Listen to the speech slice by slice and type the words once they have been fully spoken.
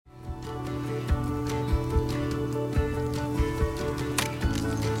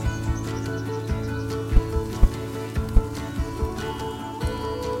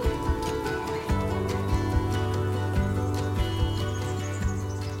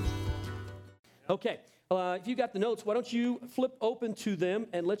Okay, if you got the notes, why don't you flip open to them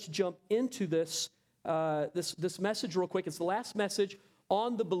and let's jump into this message real quick. It's the last message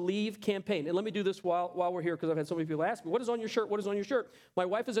on the Believe campaign. And let me do this while we're here because I've had so many people ask me, what is on your shirt? What is on your shirt? My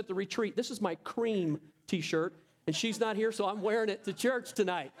wife is at the retreat. This is my cream t-shirt, and she's not here, so I'm wearing it to church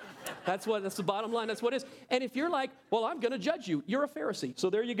tonight. That's the bottom line. That's what it is. And if you're like, well, I'm going to judge you, you're a Pharisee. So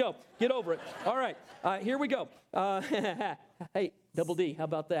there you go. Get over it. All right, here we go. Hey, Double D, how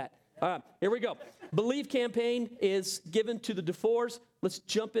about that? Here we go. Believe campaign is given to the DeFores. Let's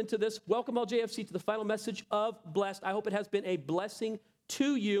jump into this. Welcome all JFC to the final message of Blessed. I hope it has been a blessing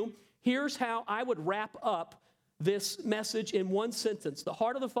to you. Here's how I would wrap up this message in one sentence. The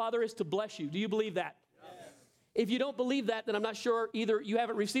heart of the Father is to bless you. Do you believe that? Yes. If you don't believe that, then I'm not sure either you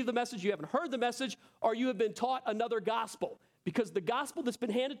haven't received the message, you haven't heard the message, or you have been taught another gospel. Because the gospel that's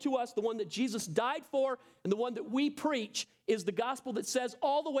been handed to us, the one that Jesus died for, and the one that we preach, is the gospel that says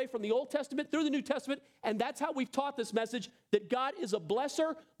all the way from the Old Testament through the New Testament, and that's how we've taught this message, that God is a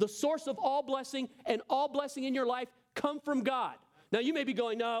blesser, the source of all blessing, and all blessing in your life come from God. Now, you may be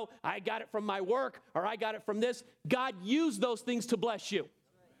going, no, I got it from my work, or I got it from this. God used those things to bless you.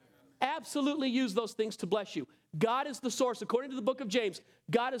 Absolutely use those things to bless you. God is the source. According to the book of James,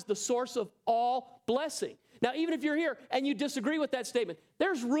 God is the source of all blessing. Now, even if you're here and you disagree with that statement,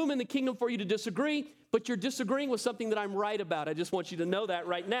 there's room in the kingdom for you to disagree, but you're disagreeing with something that I'm right about. I just want you to know that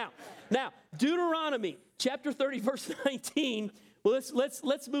right now. Now, Deuteronomy chapter 30, verse 19. Well,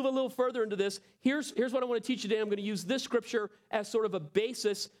 let's move a little further into this. Here's what I want to teach you today. I'm going to use this scripture as sort of a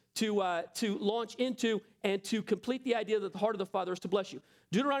basis to launch into and to complete the idea that the heart of the Father is to bless you.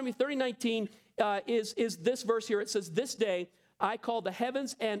 Deuteronomy 30:19 is this verse here. It says, "This day I call the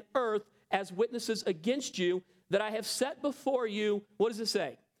heavens and earth as witnesses against you, that I have set before you," what does it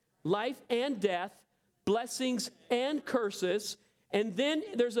say? "Life and death, blessings and curses." And then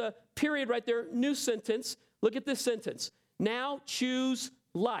there's a period right there, new sentence. Look at this sentence. "Now choose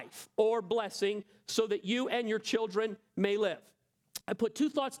life," or blessing, "so that you and your children may live." I put two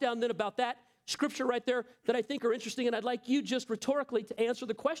thoughts down then about that scripture right there that I think are interesting, and I'd like you just rhetorically to answer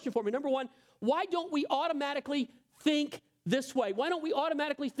the question for me. Number one, why don't we automatically think this way? Why don't we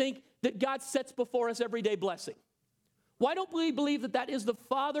automatically think that God sets before us everyday blessing? Why don't we believe that that is the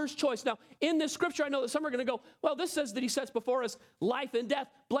Father's choice? Now, in this scripture, I know that some are going to go, well, this says that he sets before us life and death,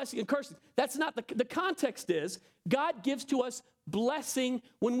 blessing and cursing. That's not the context is God gives to us blessing.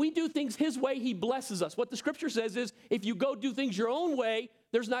 When we do things his way, he blesses us. What the scripture says is if you go do things your own way,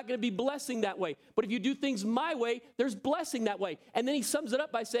 there's not going to be blessing that way. But if you do things my way, there's blessing that way. And then he sums it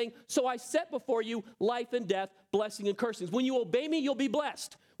up by saying, "So I set before you life and death, blessing and cursings. When you obey me, you'll be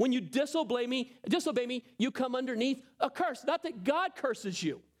blessed. When you disobey me, you come underneath a curse." Not that God curses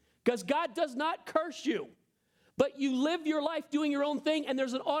you, because God does not curse you. But you live your life doing your own thing, and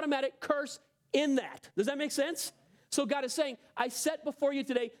there's an automatic curse in that. Does that make sense? So God is saying, I set before you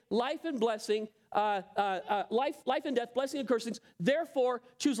today life and blessing, life and death, blessing and cursings. Therefore,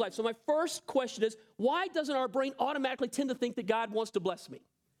 choose life. So my first question is, why doesn't our brain automatically tend to think that God wants to bless me?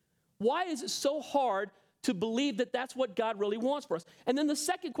 Why is it so hard to believe that that's what God really wants for us? And then the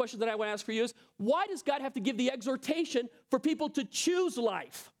second question that I want to ask for you is, why does God have to give the exhortation for people to choose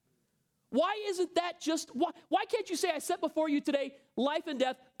life? Why isn't that just, why can't you say, I set before you today life and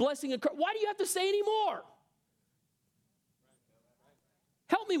death, blessing and curse? Why do you have to say any more?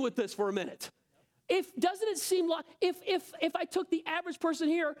 Help me with this for a minute. Doesn't it seem like, if I took the average person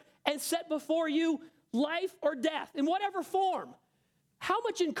here and set before you life or death in whatever form, how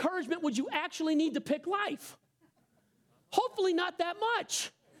much encouragement would you actually need to pick life? Hopefully not that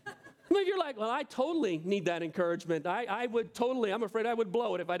much. Maybe you're like, well, I totally need that encouragement. I would totally, I'm afraid I would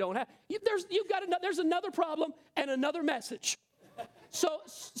blow it if I don't have. There's another problem and another message.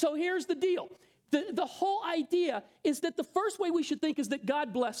 So here's the deal. The whole idea is that the first way we should think is that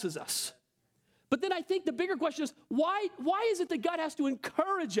God blesses us. But then I think the bigger question is, why is it that God has to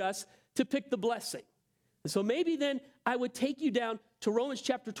encourage us to pick the blessing? And so maybe then I would take you down to Romans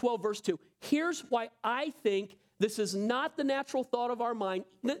chapter 12, verse 2. Here's why I think this is not the natural thought of our mind.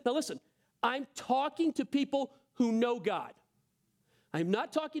 Now listen, I'm talking to people who know God. I'm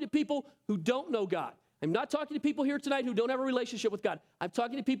not talking to people who don't know God. I'm not talking to people here tonight who don't have a relationship with God. I'm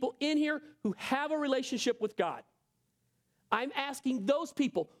talking to people in here who have a relationship with God. I'm asking those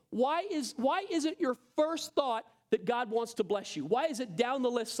people, why isn't your first thought that God wants to bless you? Why is it down the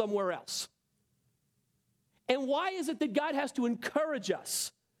list somewhere else? And why is it that God has to encourage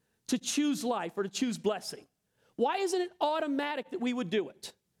us to choose life or to choose blessing? Why isn't it automatic that we would do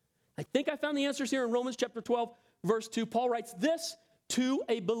it? I think I found the answers here in Romans chapter 12, verse 2. Paul writes this to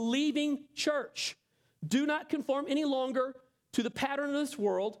a believing church. Do not conform any longer to the pattern of this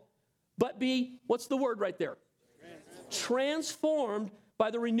world, but be, what's the word right there? Transformed by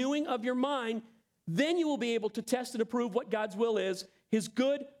the renewing of your mind. Then you will be able to test and approve what God's will is, his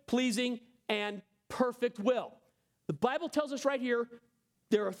good, pleasing, and perfect will. The Bible tells us right here,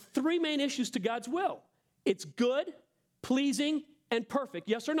 there are three main issues to God's will. It's good, pleasing, and perfect.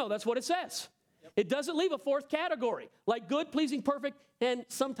 Yes or no? That's what it says. Yep. It doesn't leave a fourth category, like good, pleasing, perfect, and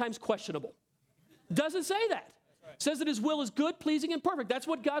sometimes questionable. It doesn't say that. Right. It says that his will is good, pleasing, and perfect. That's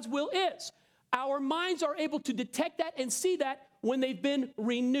what God's will is. Our minds are able to detect that and see that when they've been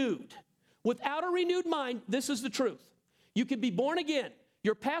renewed. Without a renewed mind, this is the truth. You can be born again.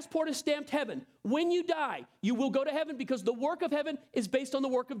 Your passport is stamped heaven. When you die, you will go to heaven because the work of heaven is based on the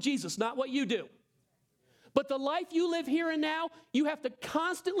work of Jesus, not what you do. But the life you live here and now, you have to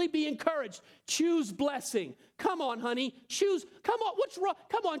constantly be encouraged. Choose blessing. Come on, honey. Choose. Come on. What's wrong?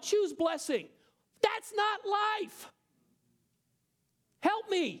 Come on, choose blessing. That's not life. Help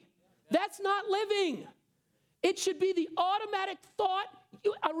me. That's not living. It should be the automatic thought.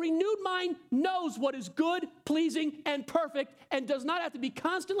 A renewed mind knows what is good, pleasing, and perfect, and does not have to be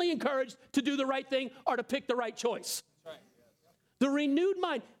constantly encouraged to do the right thing or to pick the right choice. Right. The renewed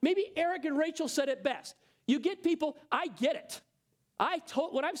mind. Maybe Eric and Rachel said it best. You get people, I get it.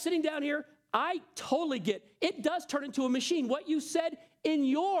 When I'm sitting down here, I totally get it. Does turn into a machine. What you said in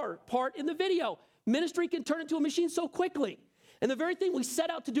your part in the video, ministry can turn into a machine so quickly. And the very thing we set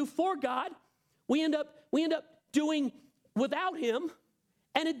out to do for God, we end up doing without him.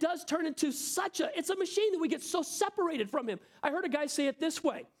 And it does turn into it's a machine that we get so separated from him. I heard a guy say it this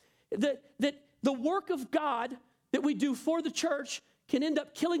way, that the work of God that we do for the church can end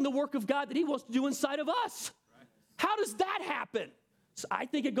up killing the work of God that he wants to do inside of us. Right. How does that happen? So I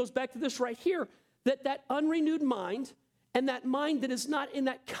think it goes back to this right here, that unrenewed mind and that mind that is not in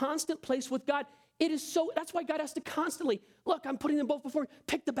that constant place with God, that's why God has to constantly, look, I'm putting them both before you.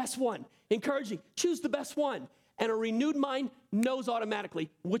 Pick the best one. Encouraging, choose the best one. And a renewed mind knows automatically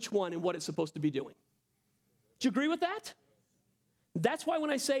which one and what it's supposed to be doing. Do you agree with that? That's why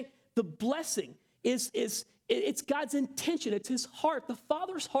when I say the blessing it's God's intention. It's his heart. The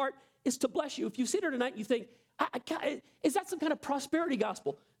Father's heart is to bless you. If you sit here tonight and you think, is that some kind of prosperity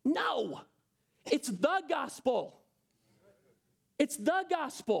gospel? No. It's the gospel. It's the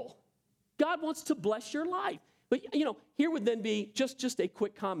gospel. God wants to bless your life. But, here would then be just a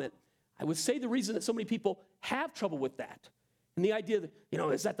quick comment. I would say the reason that so many people have trouble with that, and the idea that,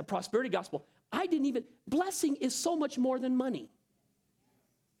 is that the prosperity gospel? Blessing is so much more than money.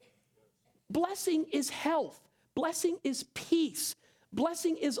 Blessing is health. Blessing is peace.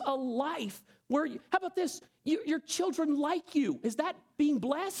 Blessing is a life where, how about this? Your children like you. Is that being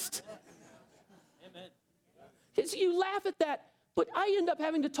blessed? Amen. You laugh at that, but I end up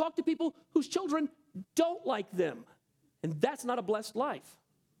having to talk to people whose children don't like them. And that's not a blessed life.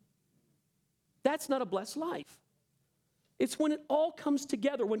 That's not a blessed life. It's when it all comes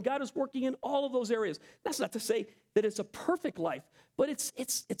together, when God is working in all of those areas. That's not to say that it's a perfect life, but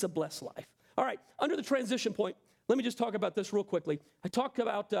it's a blessed life. All right, under the transition point, let me just talk about this real quickly. I talked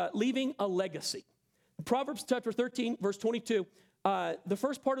about leaving a legacy. Proverbs chapter 13, verse 22, the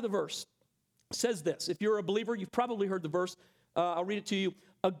first part of the verse says this. If you're a believer, you've probably heard the verse. I'll read it to you.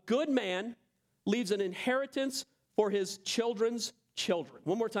 A good man leaves an inheritance for his children's children.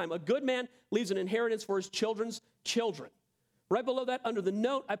 One more time. A good man leaves an inheritance for his children's children. Right below that, under the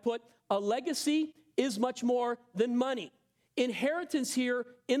note, I put, a legacy is much more than money. Inheritance here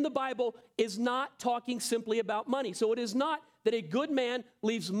in the Bible is not talking simply about money. So it is not that a good man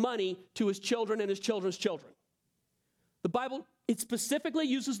leaves money to his children and his children's children. The Bible, it specifically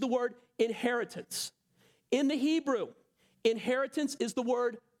uses the word inheritance. In the Hebrew, inheritance is the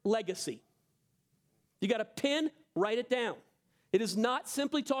word legacy. You got a pen, write it down. It is not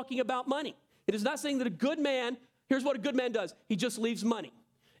simply talking about money. It is not saying that a good man, here's what a good man does. He just leaves money.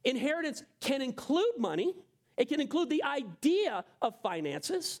 Inheritance can include money. It can include the idea of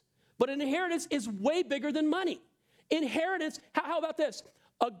finances, but an inheritance is way bigger than money. Inheritance, how about this?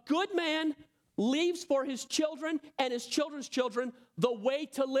 A good man leaves for his children and his children's children the way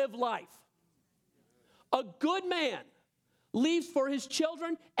to live life. A good man leaves for his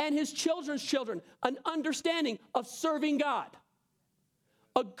children and his children's children an understanding of serving God.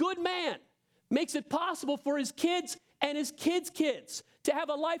 A good man makes it possible for his kids and his kids' kids to have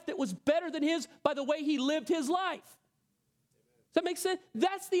a life that was better than his by the way he lived his life. Does that make sense?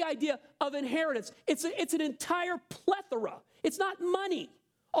 That's the idea of inheritance. It's an entire plethora. It's not money,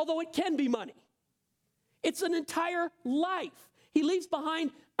 although it can be money. It's an entire life. He leaves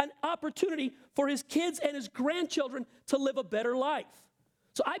behind an opportunity for his kids and his grandchildren to live a better life.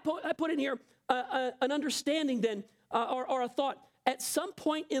 So I put in here an understanding then, or a thought. at some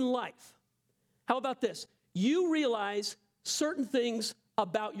point in life, how about this? You realize certain things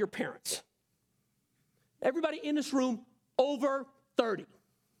about your parents. Everybody in this room over 30.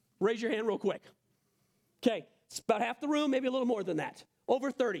 Raise your hand real quick. Okay, it's about half the room, maybe a little more than that.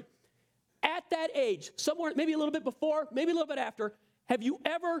 Over 30. At that age, somewhere, maybe a little bit before, maybe a little bit after, do you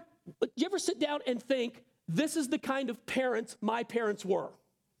ever sit down and think, this is the kind of parents my parents were?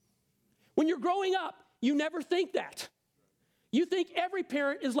 When you're growing up, you never think that. You think every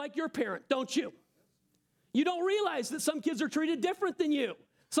parent is like your parent, don't you? You don't realize that some kids are treated different than you.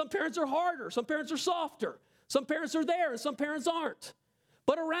 Some parents are harder, some parents are softer, some parents are there and some parents aren't.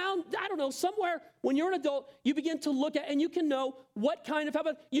 But around, I don't know, somewhere when you're an adult, you begin to look at and you can know what kind of,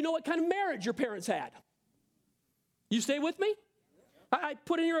 what kind of marriage your parents had. You stay with me? I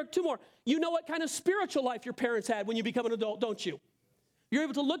put in here two more. You know what kind of spiritual life your parents had when you become an adult, don't you? You're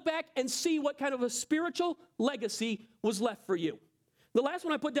able to look back and see what kind of a spiritual legacy was left for you. The last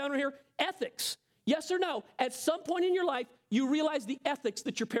one I put down here, ethics. Yes or no? At some point in your life, you realize the ethics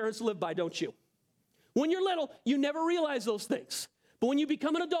that your parents lived by, don't you? When you're little, you never realize those things. But when you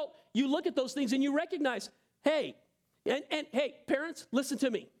become an adult, you look at those things and you recognize, hey, and hey, parents, listen to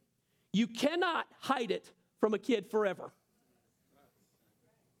me. You cannot hide it from a kid forever.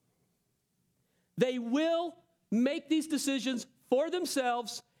 They will make these decisions for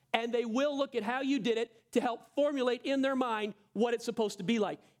themselves, and they will look at how you did it to help formulate in their mind what it's supposed to be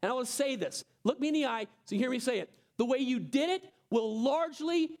like. And I want to say this. Look me in the eye so you hear me say it. The way you did it will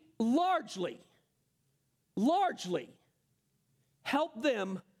largely help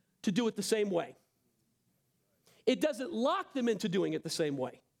them to do it the same way. It doesn't lock them into doing it the same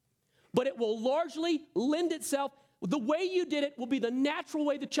way, but it will largely lend itself. The way you did it will be the natural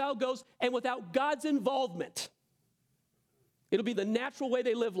way the child goes, and without God's involvement, it'll be the natural way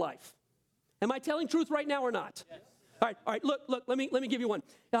they live life. Am I telling truth right now or not? Yes. All right, look, let me give you one.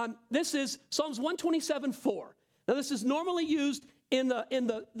 This is Psalms 127:4. Now, this is normally used in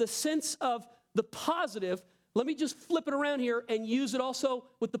the sense of the positive. Let me just flip it around here and use it also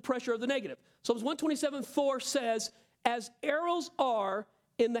with the pressure of the negative. Psalms 127:4 says, as arrows are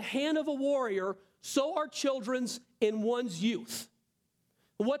in the hand of a warrior, so are children's in one's youth.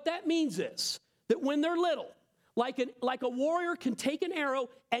 What that means is that when they're little, like a warrior can take an arrow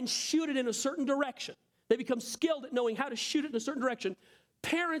and shoot it in a certain direction. They become skilled at knowing how to shoot it in a certain direction.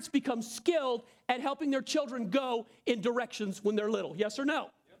 Parents become skilled at helping their children go in directions when they're little. Yes or no?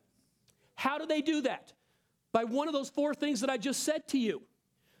 Yep. How do they do that? By one of those four things that I just said to you.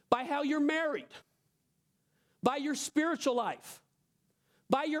 By how you're married. By your spiritual life.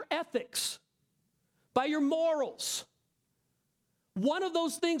 By your ethics. By your morals. One of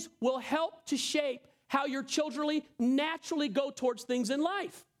those things will help to shape how your children naturally go towards things in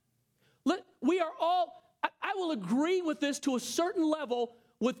life. We are all, I will agree with this to a certain level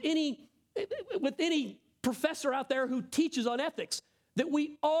with any professor out there who teaches on ethics, that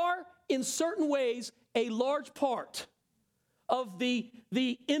we are in certain ways a large part of the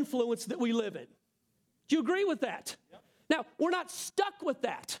influence that we live in. Do you agree with that? Yep. Now, we're not stuck with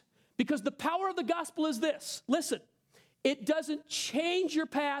that, because the power of the gospel is this. Listen, it doesn't change your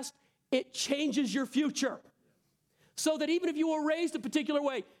past, it changes your future. So that even if you were raised a particular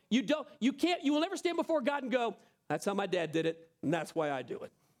way, you will never stand before God and go, that's how my dad did it, and that's why I do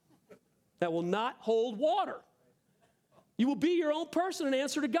it. That will not hold water. You will be your own person and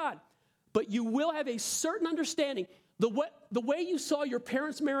answer to God. But you will have a certain understanding. The way you saw your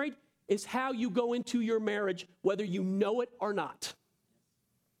parents married is how you go into your marriage, whether you know it or not.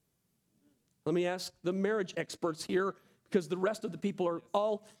 Let me ask the marriage experts here, because the rest of the people are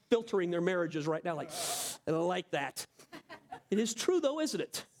all filtering their marriages right now, like, I don't like that. It is true, though, isn't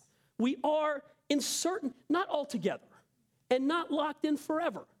it? We are in certain, not all together, and not locked in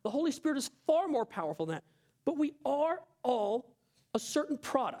forever. The Holy Spirit is far more powerful than that. But we are all a certain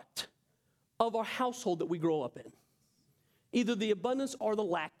product of our household that we grow up in. Either the abundance or the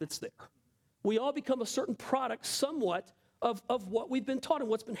lack that's there. We all become a certain product somewhat of what we've been taught and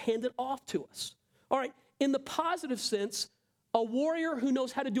what's been handed off to us. All right, in the positive sense, a warrior who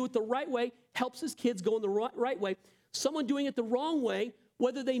knows how to do it the right way helps his kids go in the right way. Someone doing it the wrong way,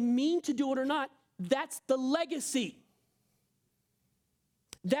 whether they mean to do it or not, that's the legacy.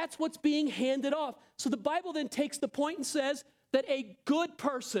 That's what's being handed off. So the Bible then takes the point and says that a good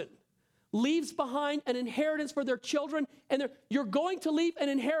person leaves behind an inheritance for their children, and you're going to leave an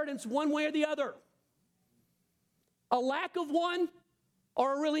inheritance one way or the other. A lack of one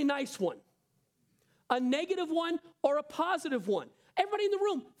or a really nice one. A negative one or a positive one. Everybody in the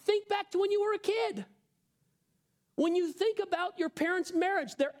room, think back to when you were a kid. When you think about your parents'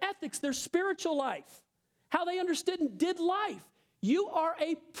 marriage, their ethics, their spiritual life, how they understood and did life, You are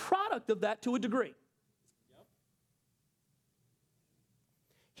a product of that to a degree.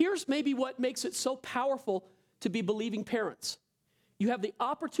 Here's maybe what makes it so powerful to be believing parents. You have the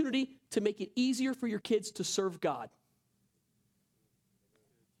opportunity to make it easier for your kids to serve God.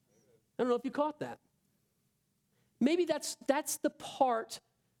 I don't know if you caught that. Maybe that's the part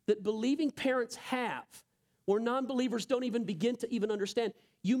that believing parents have, where non-believers don't even begin to even understand.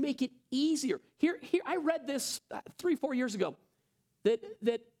 You make it easier. Here I read this 3-4 years ago, that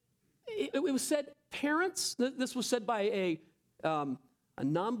it was said, parents, this was said by a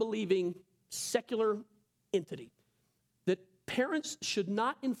non-believing secular entity, that parents should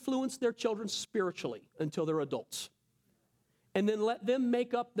not influence their children spiritually until they're adults, and then let them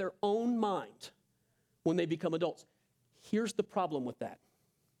make up their own mind when they become adults. Here's the problem with that.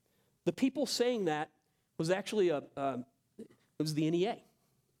 The people saying that was actually it was the NEA.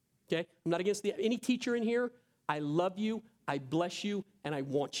 Okay? I'm not against any teacher in here. I love you, I bless you, and I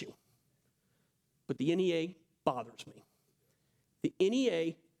want you. But the NEA bothers me. The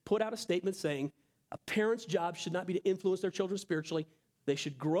NEA put out a statement saying a parent's job should not be to influence their children spiritually. They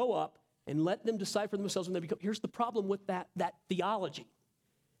should grow up and let them decide for themselves when they become. Here's the problem with that theology.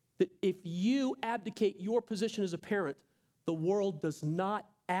 That if you abdicate your position as a parent, the world does not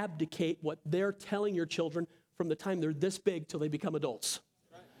abdicate what they're telling your children from the time they're this big till they become adults.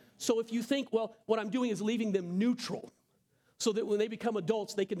 So if you think, well, what I'm doing is leaving them neutral so that when they become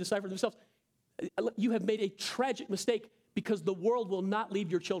adults, they can decide for themselves, you have made a tragic mistake, because the world will not leave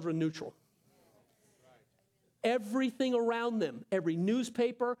your children neutral. Everything around them, every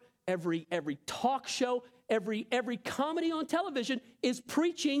newspaper, every talk show, every comedy on television is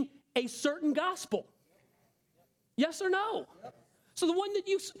preaching a certain gospel. Yes or no? So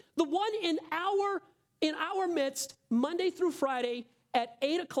the one in our midst, Monday through Friday at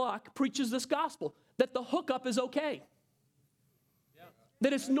 8 o'clock, preaches this gospel, that the hookup is okay,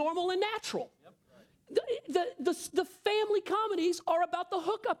 that it's normal and natural. The family comedies are about the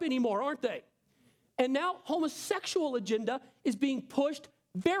hookup anymore, aren't they? And now homosexual agenda is being pushed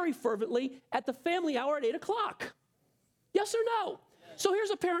very fervently at the family hour at 8 o'clock. Yes or no? So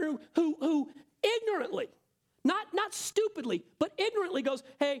here's a parent who ignorantly, not stupidly, but ignorantly goes,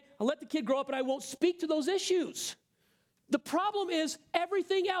 hey, I'll let the kid grow up and I won't speak to those issues. The problem is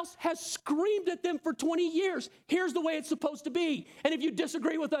everything else has screamed at them for 20 years. Here's the way it's supposed to be. And if you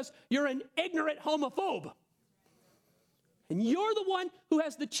disagree with us, you're an ignorant homophobe. And you're the one who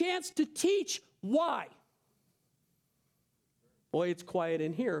has the chance to teach why. Boy, it's quiet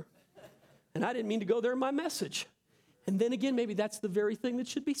in here. And I didn't mean to go there in my message. And then again, maybe that's the very thing that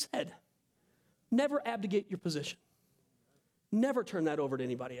should be said. Never abdicate your position. Never turn that over to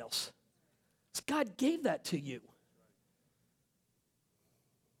anybody else. God gave that to you.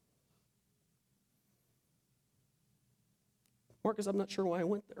 Marcus, I'm not sure why I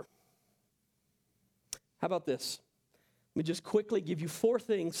went there. How about this? Let me just quickly give you 4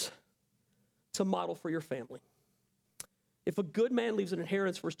 things to model for your family. If a good man leaves an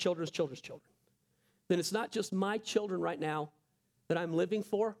inheritance for his children's children's children, then it's not just my children right now that I'm living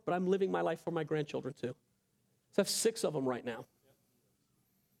for, but I'm living my life for my grandchildren too. So I have 6 of them right now.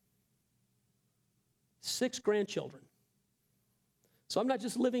 6 grandchildren. So I'm not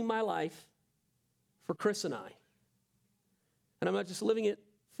just living my life for Chris and I. And I'm not just living it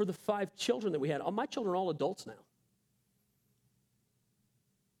for the 5 children that we had. My children are all adults now.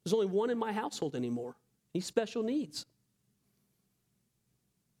 There's only one in my household anymore. He's special needs.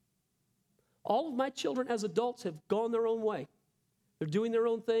 All of my children as adults have gone their own way. They're doing their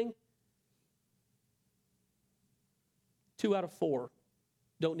own thing. 2 out of 4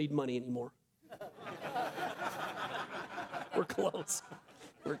 don't need money anymore. We're close.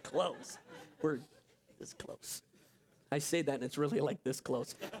 We're close. We're this close. I say that and it's really like this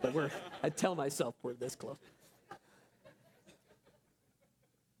close, but I tell myself we're this close.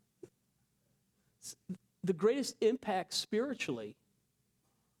 The greatest impact spiritually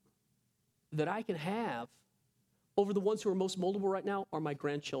that I can have over the ones who are most moldable right now are my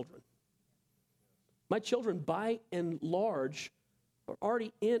grandchildren. My children, by and large, are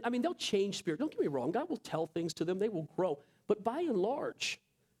already they'll change spirit. Don't get me wrong. God will tell things to them. They will grow. But by and large,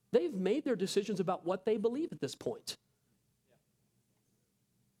 they've made their decisions about what they believe at this point.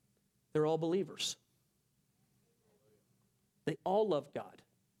 They're all believers. They all love God.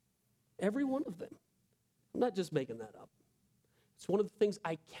 Every one of them. I'm not just making that up. It's one of the things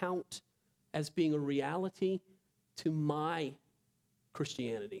I count as being a reality to my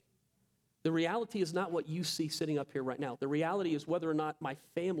Christianity. The reality is not what you see sitting up here right now. The reality is whether or not my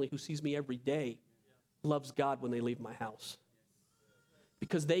family, who sees me every day, loves God when they leave my house.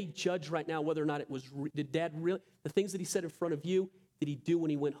 because they judge right now whether or not it was, did dad really, the things that he said in front of you, did he do when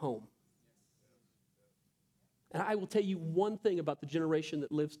he went home? And I will tell you one thing about the generation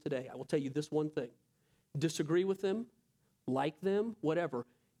that lives today. I will tell you this one thing. Disagree with them, like them, whatever.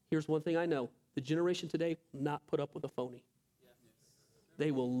 Here's one thing I know. The generation today will not put up with a phony.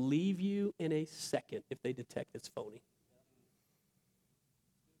 They will leave you in a second if they detect it's phony.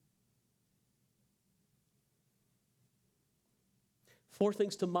 Four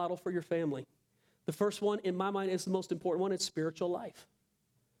things to model for your family. The first one, in my mind, is the most important one. It's spiritual life.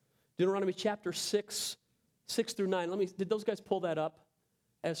 Deuteronomy chapter 6, 6 through 9. Did those guys pull that up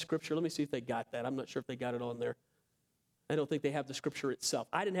as scripture? Let me see if they got that. I'm not sure if they got it on there. I don't think they have the scripture itself.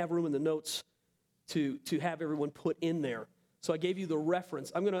 I didn't have room in the notes to have everyone put in there. So I gave you the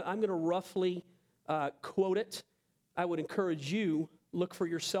reference. I'm gonna roughly quote it. I would encourage you, look for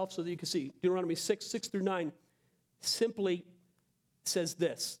yourself so that you can see. Deuteronomy 6, 6 through 9 simply says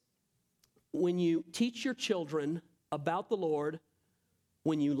this. When you teach your children about the Lord,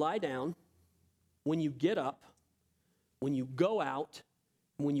 when you lie down, when you get up, when you go out,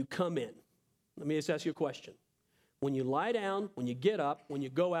 and when you come in. Let me just ask you a question. When you lie down, when you get up, when you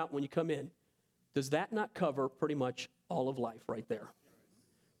go out, when you come in, does that not cover pretty much all of life right there?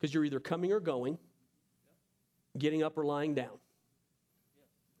 Because you're either coming or going, getting up or lying down.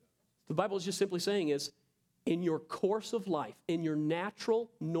 The Bible is just simply saying is, in your course of life, in your natural,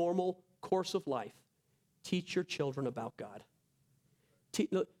 normal course of life, teach your children about God.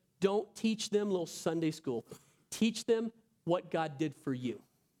 Don't teach them little Sunday school. Teach them what God did for you.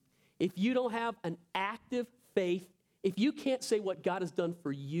 If you don't have an active faith, if you can't say what God has done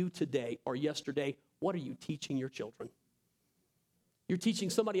for you today or yesterday, what are you teaching your children? You're teaching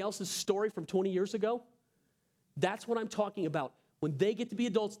somebody else's story from 20 years ago? That's what I'm talking about. When they get to be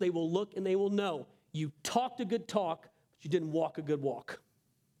adults, they will look and they will know you talked a good talk, but you didn't walk a good walk.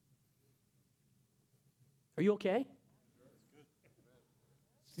 Are you okay?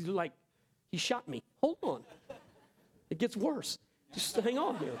 You're like, he shot me. Hold on. It gets worse. Just hang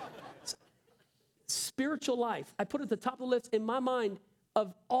on here. Spiritual life. I put it at the top of the list in my mind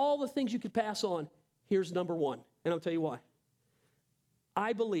of all the things you could pass on. Here's number one, and I'll tell you why.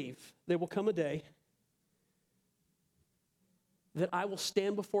 I believe there will come a day that I will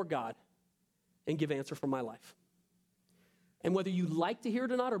stand before God and give answer for my life. And whether you like to hear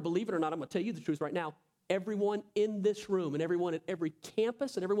it or not, or believe it or not, I'm going to tell you the truth right now. Everyone in this room and everyone at every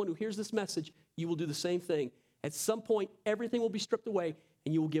campus and everyone who hears this message, you will do the same thing. At some point, everything will be stripped away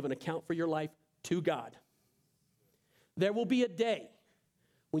and you will give an account for your life to God. There will be a day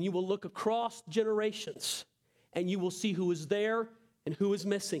when you will look across generations and you will see who is there and who is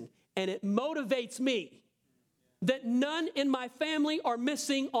missing. And it motivates me that none in my family are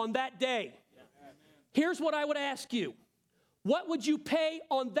missing on that day. Here's what I would ask you. What would you pay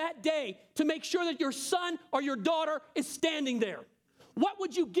on that day to make sure that your son or your daughter is standing there? What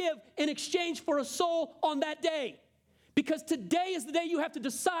would you give in exchange for a soul on that day? Because today is the day you have to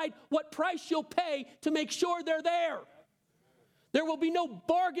decide what price you'll pay to make sure they're there. There will be no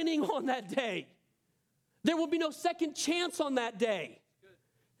bargaining on that day. There will be no second chance on that day.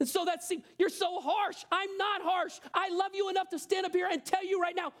 And so you're so harsh. I'm not harsh. I love you enough to stand up here and tell you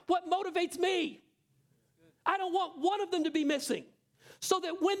right now what motivates me. I don't want one of them to be missing. So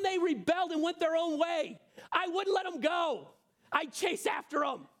that when they rebelled and went their own way, I wouldn't let them go. I'd chase after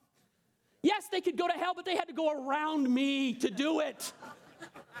them. Yes, they could go to hell, but they had to go around me to do it.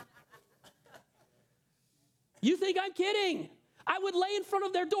 You think I'm kidding? I would lay in front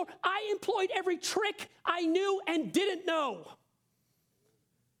of their door. I employed every trick I knew and didn't know.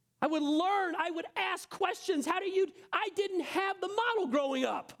 I would learn. I would ask questions. I didn't have the model growing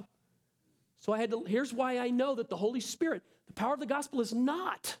up. So here's why I know that the Holy Spirit, the power of the gospel is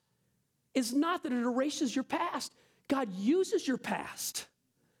not that it erases your past. God uses your past,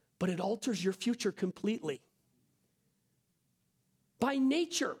 but it alters your future completely. By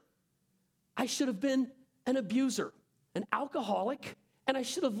nature, I should have been an abuser, an alcoholic, and I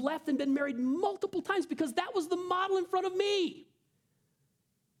should have left and been married multiple times because that was the model in front of me.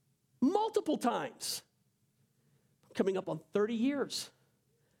 Multiple times. Coming up on 30 years.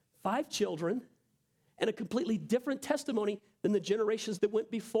 5 children, and a completely different testimony than the generations that went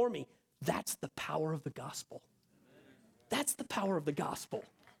before me. That's the power of the gospel. That's the power of the gospel.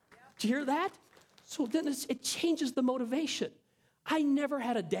 Did you hear that? So then it changes the motivation. I never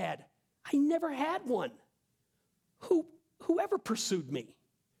had a dad. I never had one whoever pursued me.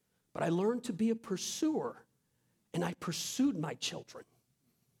 But I learned to be a pursuer, and I pursued my children.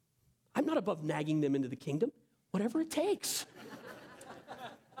 I'm not above nagging them into the kingdom. Whatever it takes.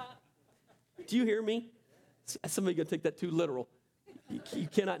 Do you hear me? Somebody's going to take that too literal. You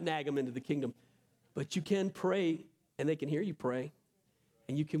cannot nag them into the kingdom. But you can pray, and they can hear you pray.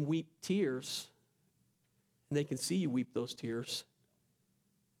 And you can weep tears, and they can see you weep those tears.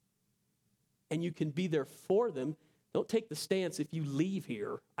 And you can be there for them. Don't take the stance, if you leave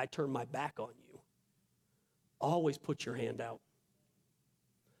here, I turn my back on you. Always put your hand out.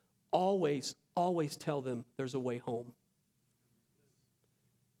 Always tell them there's a way home.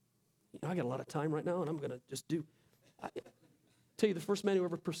 You know, I got a lot of time right now, and I'm going to just tell you the first man who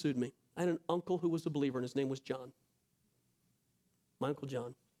ever pursued me. I had an uncle who was a believer, and his name was John. My Uncle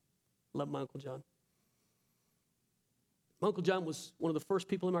John. Love my Uncle John. My Uncle John was one of the first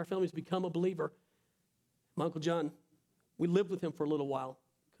people in our family to become a believer. My Uncle John, we lived with him for a little while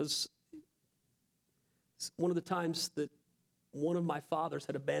because one of the times that one of my fathers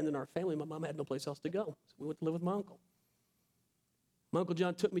had abandoned our family, my mom had no place else to go. So we went to live with my uncle. My Uncle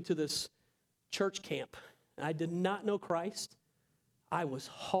John took me to this church camp. And I did not know Christ. I was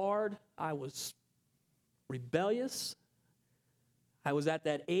hard. I was rebellious. I was at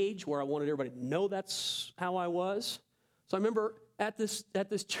that age where I wanted everybody to know that's how I was. So I remember at this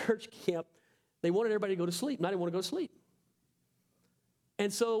church camp, they wanted everybody to go to sleep, and I didn't want to go to sleep.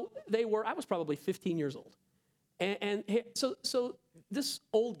 And so I was probably 15 years old. And so this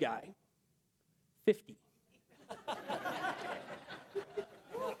old guy, 50.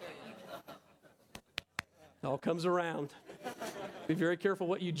 It all comes around. Be very careful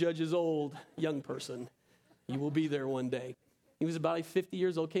what you judge as old, young person. You will be there one day. He was about 50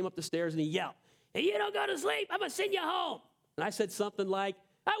 years old, came up the stairs, and he yelled, "Hey, you don't go to sleep, I'm going to send you home." And I said something like,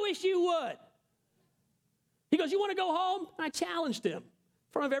 "I wish you would." He goes, "You want to go home?" And I challenged him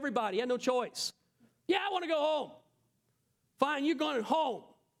in front of everybody. He had no choice. "Yeah, I want to go home." "Fine, you're going home.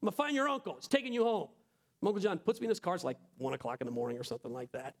 I'm going to find your uncle. It's taking you home." My Uncle John puts me in his car. It's like 1 o'clock in the morning or something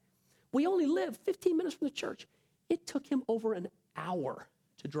like that. We only lived 15 minutes from the church. It took him over an hour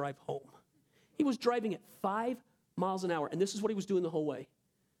to drive home. He was driving at 5 miles an hour, and this is what he was doing the whole way.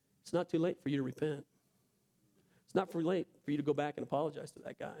 It's not too late for you to repent. It's not too late for you to go back and apologize to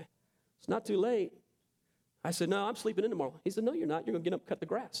that guy. It's not too late. I said, "No, I'm sleeping in tomorrow." He said, "No, you're not. You're going to get up and cut the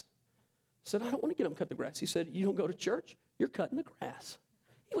grass." I said, "I don't want to get up and cut the grass." He said, "You don't go to church? You're cutting the grass."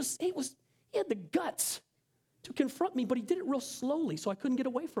 He had the guts to confront me, but he did it real slowly, so I couldn't get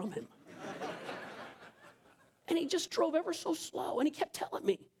away from him. And he just drove ever so slow, and he kept telling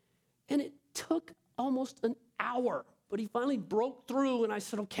me. And it took almost an hour, but he finally broke through, and I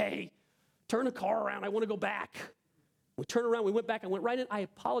said, "Okay, turn the car around. I want to go back." We turned around. We went back. I went right in. I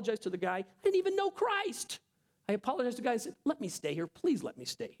apologized to the guy. I didn't even know Christ. I apologized to the guy and said, "Let me stay here. Please let me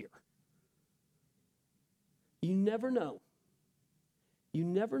stay here." You never know. You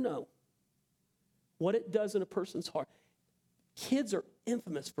never know what it does in a person's heart. Kids are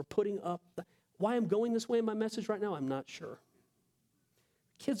infamous for putting up. Why I'm going this way in my message right now, I'm not sure.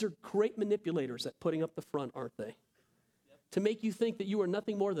 Kids are great manipulators at putting up the front, aren't they? To make you think that you are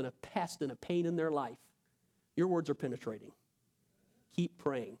nothing more than a pest and a pain in their life. Your words are penetrating. Keep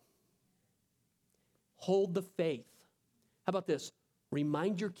praying. Hold the faith. How about this?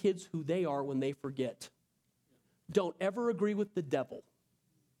 Remind your kids who they are when they forget. Don't ever agree with the devil.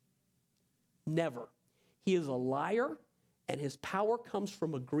 Never. He is a liar, and his power comes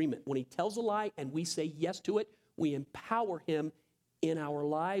from agreement. When he tells a lie and we say yes to it, we empower him in our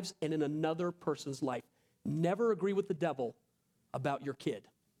lives and in another person's life. Never agree with the devil about your kid.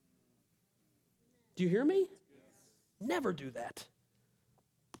 Do you hear me? Never do that.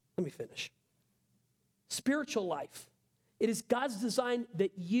 Let me finish. Spiritual life. It is God's design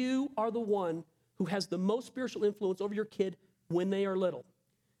that you are the one who has the most spiritual influence over your kid when they are little.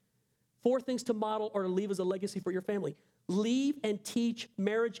 4 things to model or to leave as a legacy for your family. Leave and teach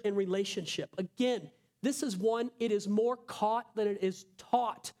marriage and relationship. Again, this is one, it is more caught than it is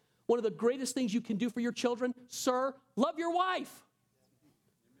taught. One of the greatest things you can do for your children, sir, love your wife.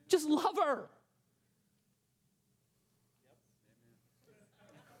 Just love her.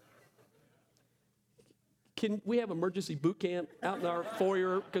 Can we have emergency boot camp out in our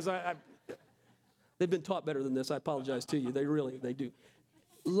foyer? Because they've been taught better than this. I apologize to you. They do.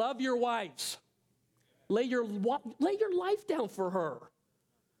 Love your wives. Lay your life down for her.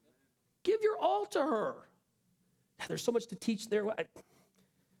 Give your all to her. There's so much to teach there.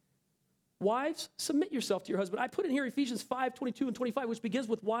 Wives, submit yourself to your husband. I put in here Ephesians 5:22 and 25, which begins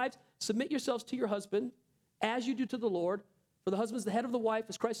with wives, submit yourselves to your husband as you do to the Lord. For the husband is the head of the wife,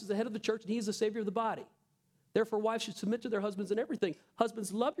 as Christ is the head of the church, and he is the Savior of the body. Therefore, wives should submit to their husbands in everything.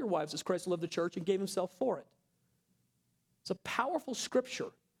 Husbands, love your wives as Christ loved the church and gave himself for it. It's a powerful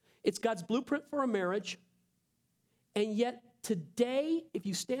scripture. It's God's blueprint for a marriage. And yet, today, if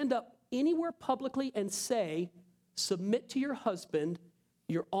you stand up anywhere publicly and say, submit to your husband,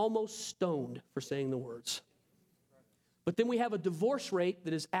 you're almost stoned for saying the words. But then we have a divorce rate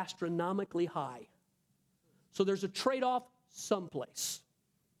that is astronomically high. So there's a trade-off someplace.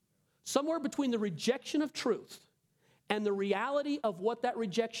 Somewhere between the rejection of truth and the reality of what that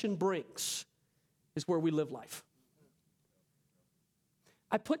rejection brings is where we live life.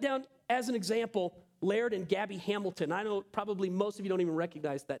 I put down as an example Laird and Gabby Hamilton. I know probably most of you don't even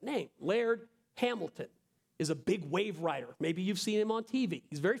recognize that name. Laird Hamilton is a big wave rider. Maybe you've seen him on TV.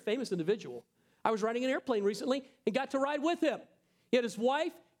 He's a very famous individual. I was riding an airplane recently and got to ride with him. He had his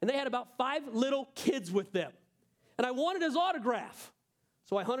wife, and they had about 5 little kids with them. And I wanted his autograph.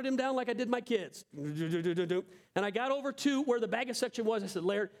 So I hunted him down like I did my kids. And I got over to where the baggage section was. I said,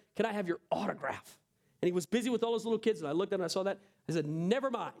 Laird, can I have your autograph? And he was busy with all his little kids, and I looked at him and I saw that. I said, never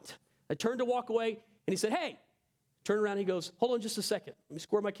mind. I turned to walk away, and he said, hey. Turned around, and he goes, hold on just a second. Let me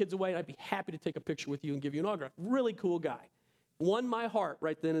square my kids away, and I'd be happy to take a picture with you and give you an autograph. Really cool guy. Won my heart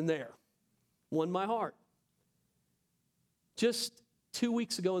right then and there. Won my heart. Just 2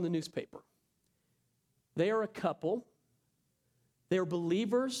 weeks ago in the newspaper, they are a couple. They're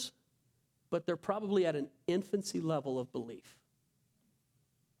believers, but they're probably at an infancy level of belief.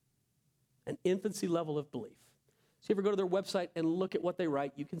 An infancy level of belief. So if you ever go to their website and look at what they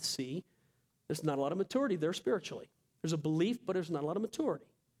write, you can see there's not a lot of maturity there spiritually. There's a belief, but there's not a lot of maturity.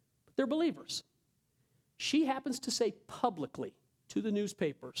 But they're believers. She happens to say publicly to the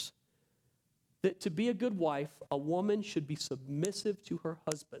newspapers that to be a good wife, a woman should be submissive to her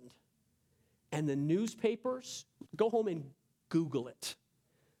husband. And the newspapers, go home and Google it.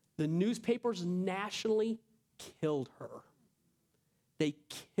 The newspapers nationally killed her. They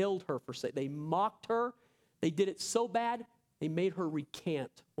killed her for saying, they mocked her. They did it so bad, they made her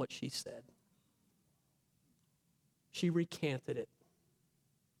recant what she said. She recanted it.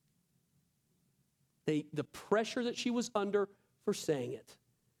 The pressure that she was under for saying it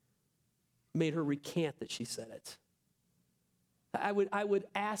made her recant that she said it. I would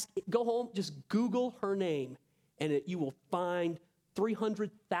ask, go home, just Google her name, and you will find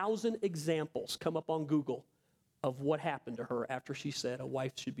 300,000 examples come up on Google of what happened to her after she said a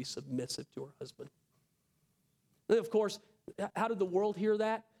wife should be submissive to her husband. And of course, how did the world hear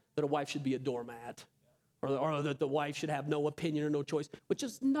that? That a wife should be a doormat, or that the wife should have no opinion or no choice, which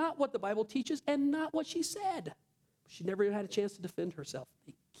is not what the Bible teaches and not what she said. She never even had a chance to defend herself.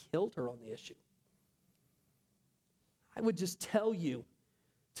 They killed her on the issue. I would just tell you,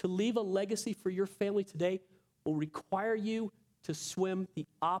 to leave a legacy for your family today will require you to swim the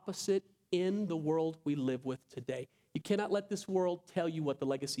opposite in the world we live with today. You cannot let this world tell you what the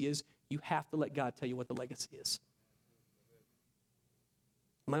legacy is. You have to let God tell you what the legacy is.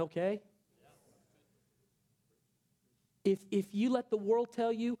 Am I okay? If you let the world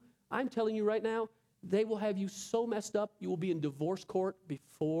tell you, I'm telling you right now, they will have you so messed up, you will be in divorce court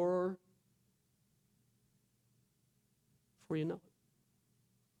before you know it.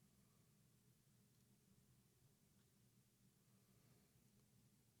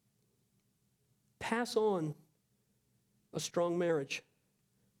 Pass on a strong marriage.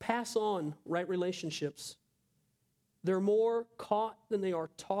 Pass on right relationships. They're more caught than they are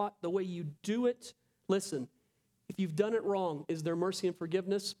taught. The way you do it, listen, if you've done it wrong, is there mercy and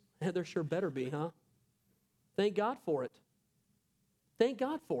forgiveness? There sure better be, huh? Thank God for it. Thank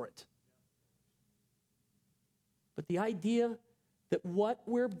God for it. But the idea that what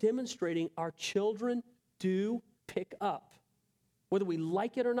we're demonstrating, our children do pick up, whether we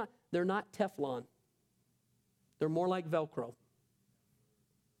like it or not, they're not Teflon. They're more like Velcro.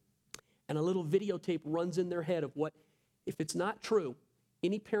 And a little videotape runs in their head of what, if it's not true,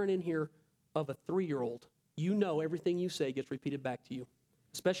 any parent in here of a 3-year-old, you know everything you say gets repeated back to you,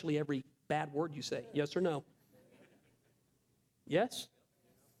 especially every bad word you say. Yes or no? Yes?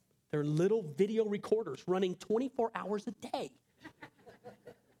 They're little video recorders running 24 hours a day.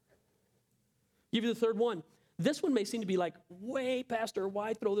 Give you the third one. This one may seem to be like, way, Pastor,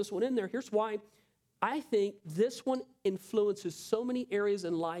 why throw this one in there? Here's why. I think this one influences so many areas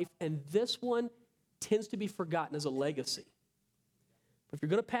in life, and this one tends to be forgotten as a legacy. But if you're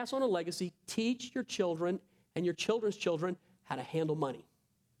going to pass on a legacy, teach your children and your children's children how to handle money.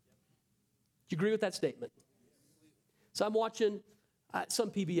 Do you agree with that statement? So I'm watching some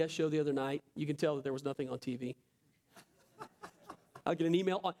PBS show the other night. You can tell that there was nothing on TV. I'll get an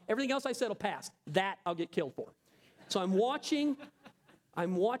email. Everything else I said will pass. That I'll get killed for. So I'm watching a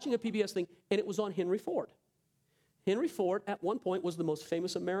PBS thing, and it was on Henry Ford. Henry Ford, at one point, was the most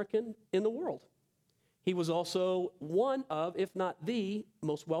famous American in the world. He was also one of, if not the,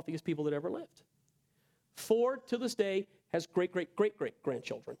 most wealthiest people that ever lived. Ford, to this day, has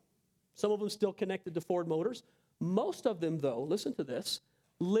great-great-great-great-grandchildren. Some of them still connected to Ford Motors. Most of them, though, listen to this,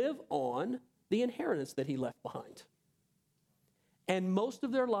 live on the inheritance that he left behind. And most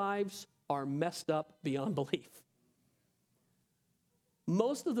of their lives are messed up beyond belief.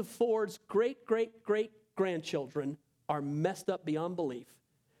 Most of the Ford's great-great-great-grandchildren are messed up beyond belief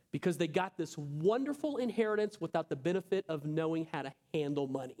because they got this wonderful inheritance without the benefit of knowing how to handle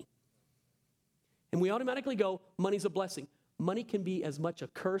money. And we automatically go, money's a blessing. Money can be as much a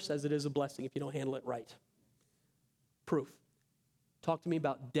curse as it is a blessing if you don't handle it right. Proof. Talk to me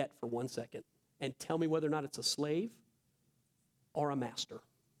about debt for 1 second and tell me whether or not it's a slave or a master.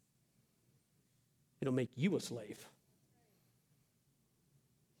 It'll make you a slave.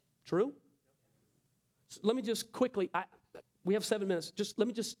 True? So let me just quickly, we have 7 minutes.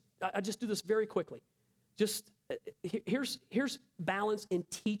 I just do this very quickly. Here's balance in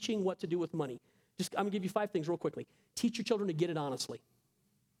teaching what to do with money. I'm going to give you 5 things real quickly. Teach your children to get it honestly.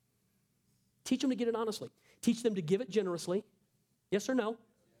 Teach them to get it honestly. Teach them to give it generously. Yes or no?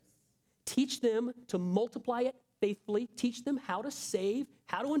 Teach them to multiply it faithfully. Teach them how to save,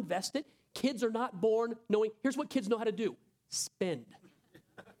 how to invest it. Kids are not born knowing, here's what kids know how to do. Spend.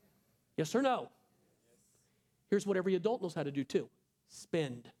 Yes or no? Here's what every adult knows how to do too.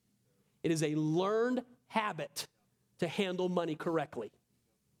 Spend. It is a learned habit to handle money correctly.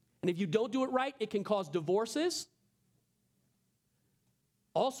 And if you don't do it right, it can cause divorces,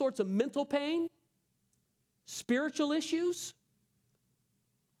 all sorts of mental pain, spiritual issues.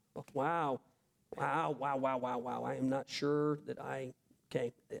 Oh, wow. I am not sure that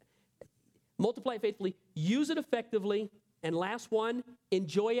okay. Multiply it faithfully, use it effectively, and last one,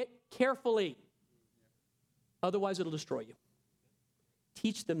 enjoy it carefully. Otherwise, it'll destroy you.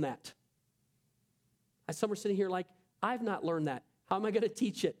 Teach them that. Some are sitting here like, I've not learned that. How am I going to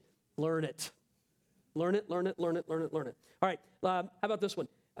teach it? Learn it. Learn it. All right, how about this one?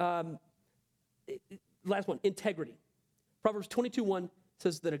 Last one, integrity. Proverbs 22:1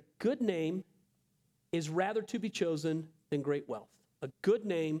 says that a good name is rather to be chosen than great wealth. A good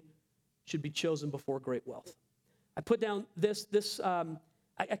name should be chosen before great wealth. I put down this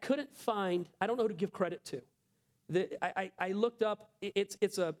I couldn't find, I don't know who to give credit to. I looked up,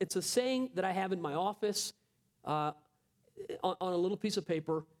 it's a saying that I have in my office on a little piece of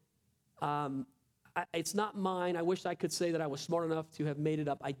paper. It's not mine. I wish I could say that I was smart enough to have made it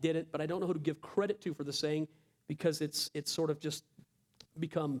up. I didn't, but I don't know who to give credit to for the saying because it's sort of just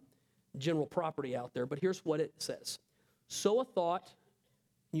become general property out there. But here's what it says. Sow a thought,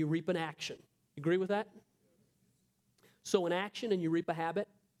 and you reap an action. You agree with that? Sow an action, and you reap a habit.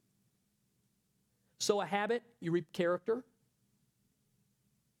 Sow a habit, you reap character.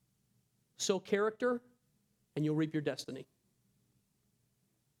 Sow character, and you'll reap your destiny.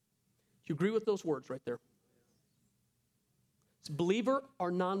 Do you agree with those words right there? It's believer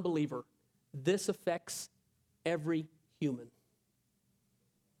or non-believer. This affects every human.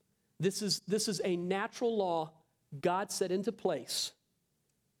 This is a natural law God set into place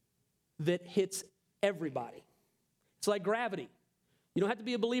that hits everybody. It's like gravity. You don't have to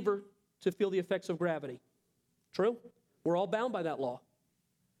be a believer to feel the effects of gravity. True? We're all bound by that law.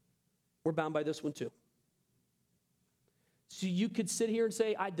 We're bound by this one too. So you could sit here and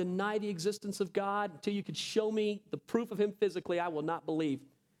say, I deny the existence of God until you could show me the proof of him physically, I will not believe.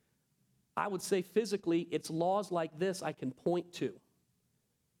 I would say physically, it's laws like this I can point to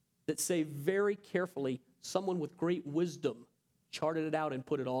that say very carefully, someone with great wisdom charted it out and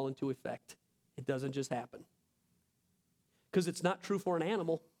put it all into effect. It doesn't just happen. Because it's not true for an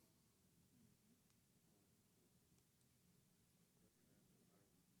animal.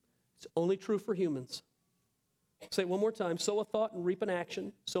 It's only true for humans. Say it one more time. Sow a thought and reap an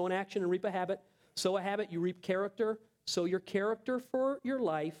action. Sow an action and reap a habit. Sow a habit, you reap character. Sow your character for your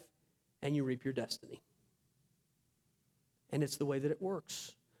life, and you reap your destiny. And it's the way that it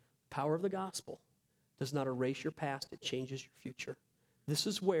works. Power of the gospel does not erase your past. It changes your future. This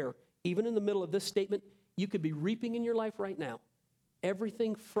is where, even in the middle of this statement, you could be reaping in your life right now.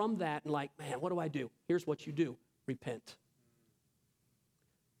 Everything from that, and like, man, what do I do? Here's what you do. Repent.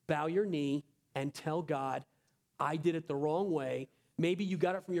 Bow your knee and tell God, I did it the wrong way. Maybe you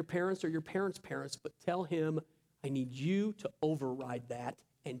got it from your parents or your parents' parents, but tell him, I need you to override that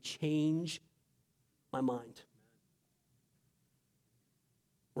and change my mind.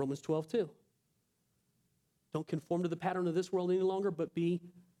 Romans 12:2. Don't conform to the pattern of this world any longer, but be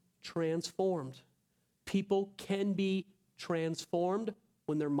transformed. People can be transformed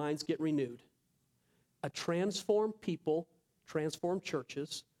when their minds get renewed. A transformed people transform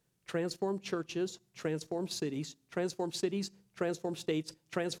churches, transform cities, transform states, transform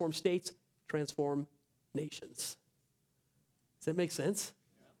states, transform nations. Does that make sense?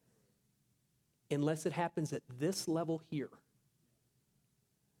 unless it happens at this level here.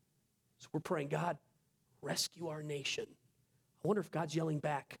 So we're praying, God, rescue our nation. I wonder if God's yelling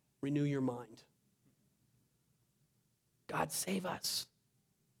back, renew your mind. God, save us.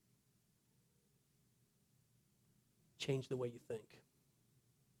 Change the way you think.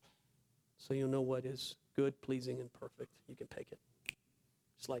 So you'll know what is good, pleasing, and perfect. You can pick it.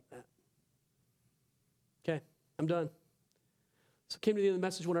 Just like that. Okay, I'm done. So it came to the end of the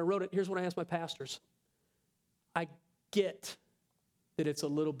message when I wrote it. Here's what I asked my pastors. I get that it's a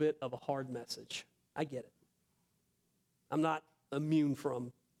little bit of a hard message. I get it. I'm not immune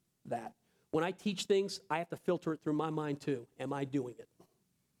from that. When I teach things, I have to filter it through my mind too. Am I doing it?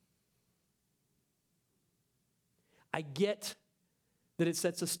 I get that it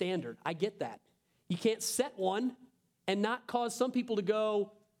sets a standard. I get that. You can't set one and not cause some people to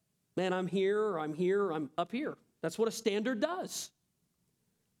go, man, I'm here, or I'm up here. That's what a standard does.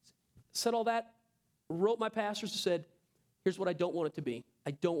 Said all that, wrote my pastors and said, here's what I don't want it to be.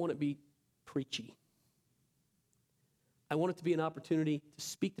 I don't want it to be preachy. I want it to be an opportunity to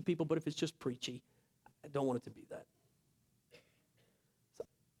speak to people, but if it's just preachy, I don't want it to be that. So,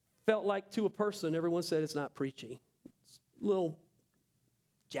 felt like to a person, everyone said it's not preachy. It's a little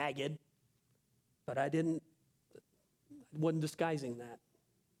jagged, but I wasn't disguising that.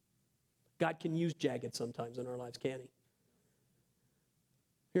 God can use jagged sometimes in our lives, can't he?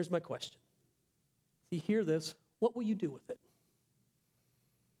 Here's my question. If you hear this, what will you do with it?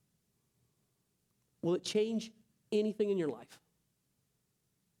 Will it change anything in your life?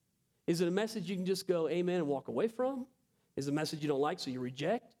 Is it a message you can just go amen and walk away from? Is it a message you don't like so you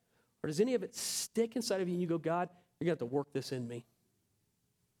reject? Or does any of it stick inside of you and you go, God, you're going to have to work this in me?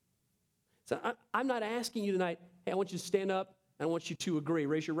 So I'm not asking you tonight, hey, I want you to stand up and I want you to agree.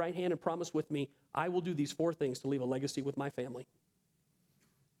 Raise your right hand and promise with me, I will do these 4 things to leave a legacy with my family.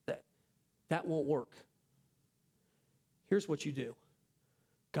 That won't work. Here's what you do.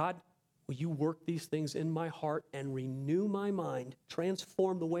 God, will you work these things in my heart and renew my mind,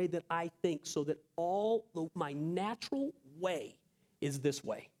 transform the way that I think so that my natural way is this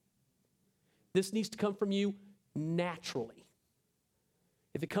way. This needs to come from you naturally.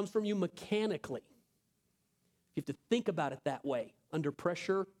 If it comes from you mechanically, you have to think about it that way. Under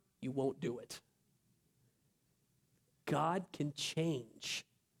pressure, you won't do it. God can change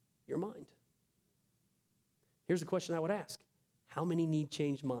your mind. Here's the question I would ask. How many need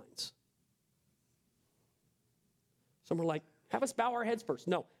changed minds? Some are like, have us bow our heads first.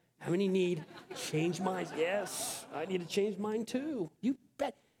 No. How many need changed minds? Yes, I need to change mine too. You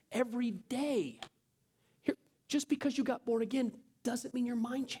bet. Every day. Here, just because you got born again doesn't mean your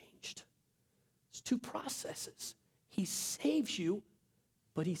mind changed. It's 2 processes. He saves you,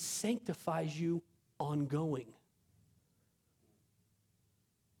 but he sanctifies you ongoing.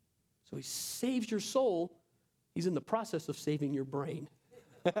 So he saves your soul. He's in the process of saving your brain.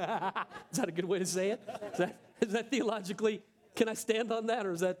 Is that a good way to say it? Is that theologically, can I stand on that?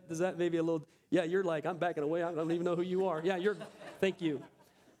 Or is that maybe a little, yeah, you're like, I'm backing away. I don't even know who you are. Yeah, thank you.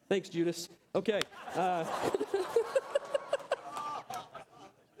 Thanks, Judas. Okay.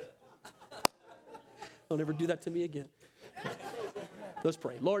 Don't ever do that to me again. Let's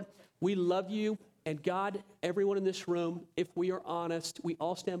pray. Lord, we love you. And God, everyone in this room, if we are honest, we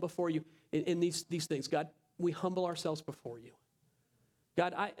all stand before you in these things. God, we humble ourselves before you.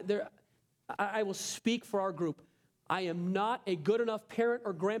 God, I will speak for our group. I am not a good enough parent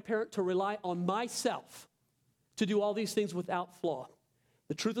or grandparent to rely on myself to do all these things without flaw.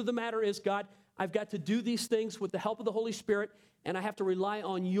 The truth of the matter is, God, I've got to do these things with the help of the Holy Spirit, and I have to rely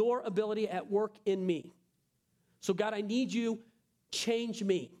on your ability at work in me. So, God, I need you. Change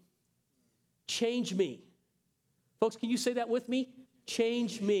me. Change me. Folks, can you say that with me?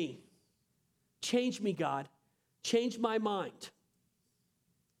 Change me. Change me, God. Change my mind.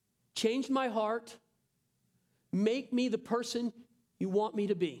 Change my heart. Make me the person you want me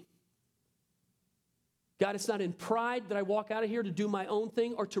to be. God, it's not in pride that I walk out of here to do my own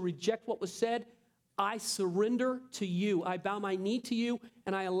thing or to reject what was said. I surrender to you. I bow my knee to you,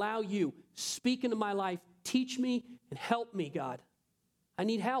 and I allow you. Speak into my life. Teach me and help me, God. I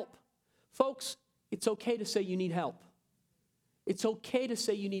need help. Folks, it's okay to say you need help. It's okay to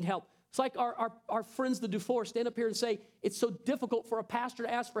say you need help. It's like our friends, the Dufour, stand up here and say, it's so difficult for a pastor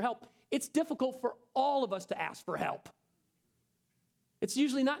to ask for help. It's difficult for all of us to ask for help. It's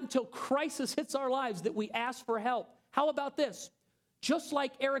usually not until crisis hits our lives that we ask for help. How about this? Just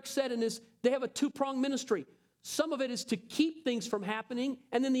like Eric said they have a 2-pronged ministry. Some of it is to keep things from happening,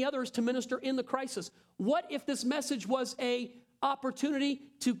 and then the other is to minister in the crisis. What if this message was an opportunity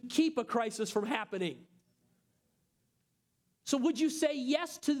to keep a crisis from happening? So would you say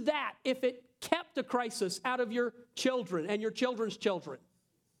yes to that if it kept a crisis out of your children and your children's children.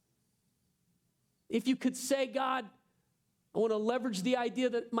 If you could say, God, I want to leverage the idea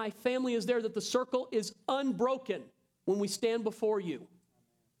that my family is there, that the circle is unbroken when we stand before you.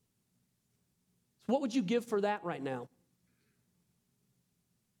 So what would you give for that right now?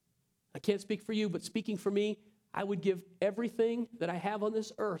 I can't speak for you, but speaking for me, I would give everything that I have on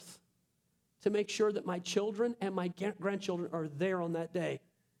this earth to make sure that my children and my grandchildren are there on that day,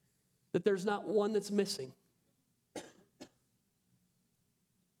 that there's not one that's missing.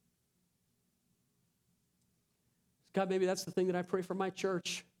 God, maybe that's the thing that I pray for my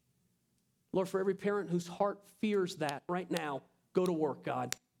church. Lord, for every parent whose heart fears that right now, go to work,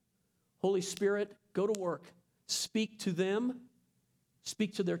 God. Holy Spirit, go to work. Speak to them.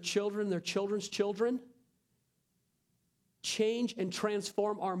 Speak to their children, their children's children. Change and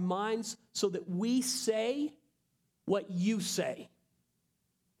transform our minds so that we say what you say.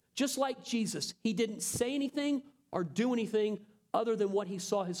 Just like Jesus, he didn't say anything or do anything other than what he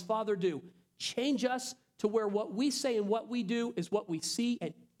saw his Father do. Change us to where what we say and what we do is what we see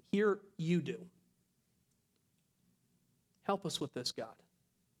and hear you do. Help us with this, God.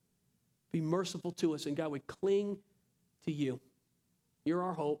 Be merciful to us, and God, we cling to you. You're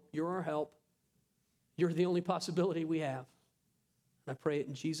our hope. You're our help. You're the only possibility we have. I pray it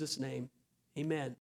in Jesus' name. Amen.